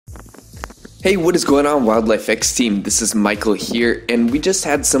Hey, what is going on, Wildlife X team? This is Michael here, and we just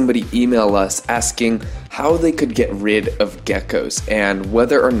had somebody email us asking how they could get rid of geckos and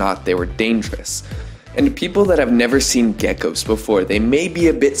whether or not they were dangerous. And people that have never seen geckos before, they may be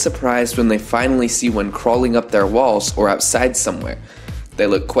a bit surprised when they finally see one crawling up their walls or outside somewhere. They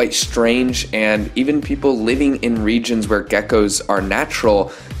look quite strange, and even people living in regions where geckos are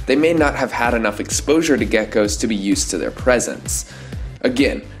natural, they may not have had enough exposure to geckos to be used to their presence.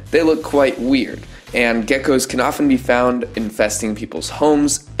 Again, they look quite weird, and geckos can often be found infesting people's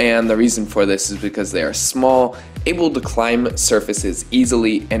homes, and the reason for this is because they are small, able to climb surfaces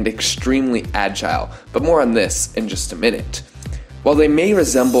easily, and extremely agile, but more on this in just a minute. While they may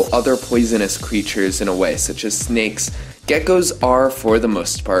resemble other poisonous creatures in a way, such as snakes, geckos are, for the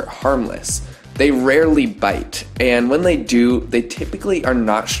most part, harmless. They rarely bite, and when they do, they typically are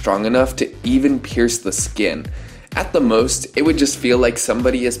not strong enough to even pierce the skin. At the most, it would just feel like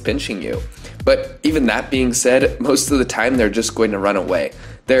somebody is pinching you. But even that being said, most of the time they're just going to run away.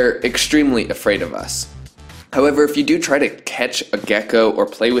 They're extremely afraid of us. However, if you do try to catch a gecko or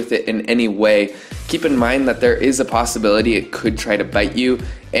play with it in any way, keep in mind that there is a possibility it could try to bite you.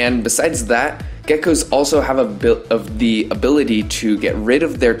 And besides that, geckos also have the ability to get rid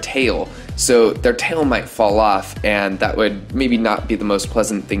of their tail, so their tail might fall off, and that would maybe not be the most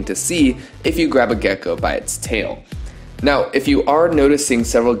pleasant thing to see if you grab a gecko by its tail. Now, if you are noticing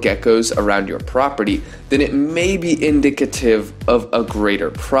several geckos around your property, then it may be indicative of a greater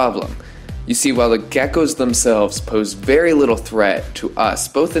problem. You see, while the geckos themselves pose very little threat to us,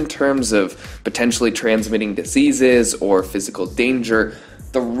 both in terms of potentially transmitting diseases or physical danger,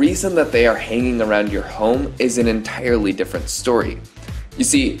 the reason that they are hanging around your home is an entirely different story. You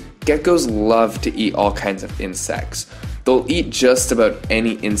see, geckos love to eat all kinds of insects. They'll eat just about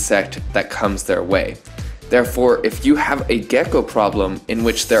any insect that comes their way. Therefore, if you have a gecko problem in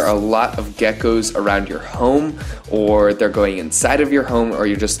which there are a lot of geckos around your home, or they're going inside of your home, or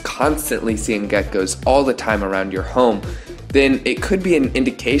you're just constantly seeing geckos all the time around your home, then it could be an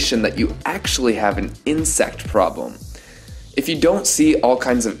indication that you actually have an insect problem. If you don't see all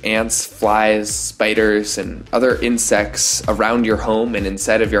kinds of ants, flies, spiders, and other insects around your home and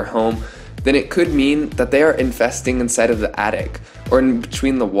inside of your home, then it could mean that they are infesting inside of the attic, or in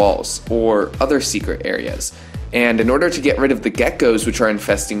between the walls, or other secret areas. And in order to get rid of the geckos which are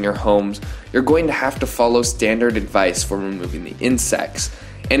infesting your homes, you're going to have to follow standard advice for removing the insects.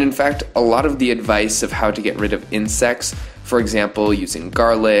 And in fact, a lot of the advice of how to get rid of insects, for example, using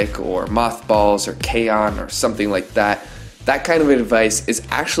garlic, or mothballs, or Kaon, or something like that, that kind of advice is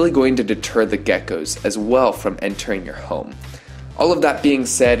actually going to deter the geckos as well from entering your home. All of that being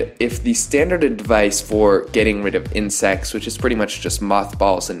said, if the standard advice for getting rid of insects, which is pretty much just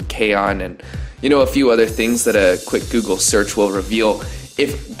mothballs and Kaon and a few other things that a quick Google search will reveal,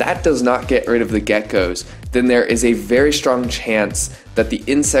 if that does not get rid of the geckos, then there is a very strong chance that the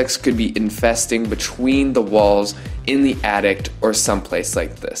insects could be infesting between the walls in the attic or someplace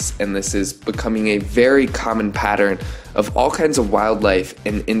like this. And this is becoming a very common pattern of all kinds of wildlife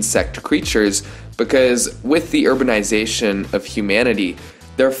and insect creatures, because with the urbanization of humanity,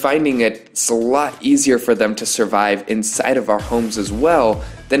 they're finding it's a lot easier for them to survive inside of our homes as well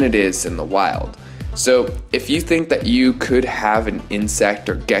than it is in the wild. So if you think that you could have an insect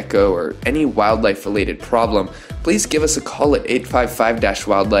or gecko or any wildlife related problem, please give us a call at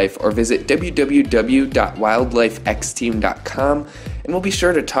 855-WILDLIFE or visit www.wildlifexteam.com, and we'll be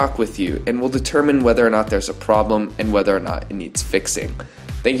sure to talk with you, and we'll determine whether or not there's a problem and whether or not it needs fixing.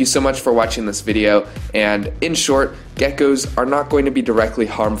 Thank you so much for watching this video, and in short, geckos are not going to be directly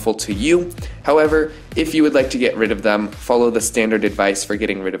harmful to you. However, if you would like to get rid of them, follow the standard advice for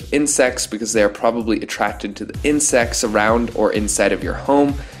getting rid of insects, because they are probably attracted to the insects around or inside of your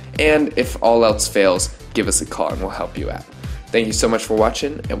home. And if all else fails, give us a call and we'll help you out. Thank you so much for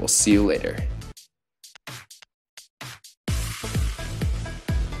watching, and we'll see you later.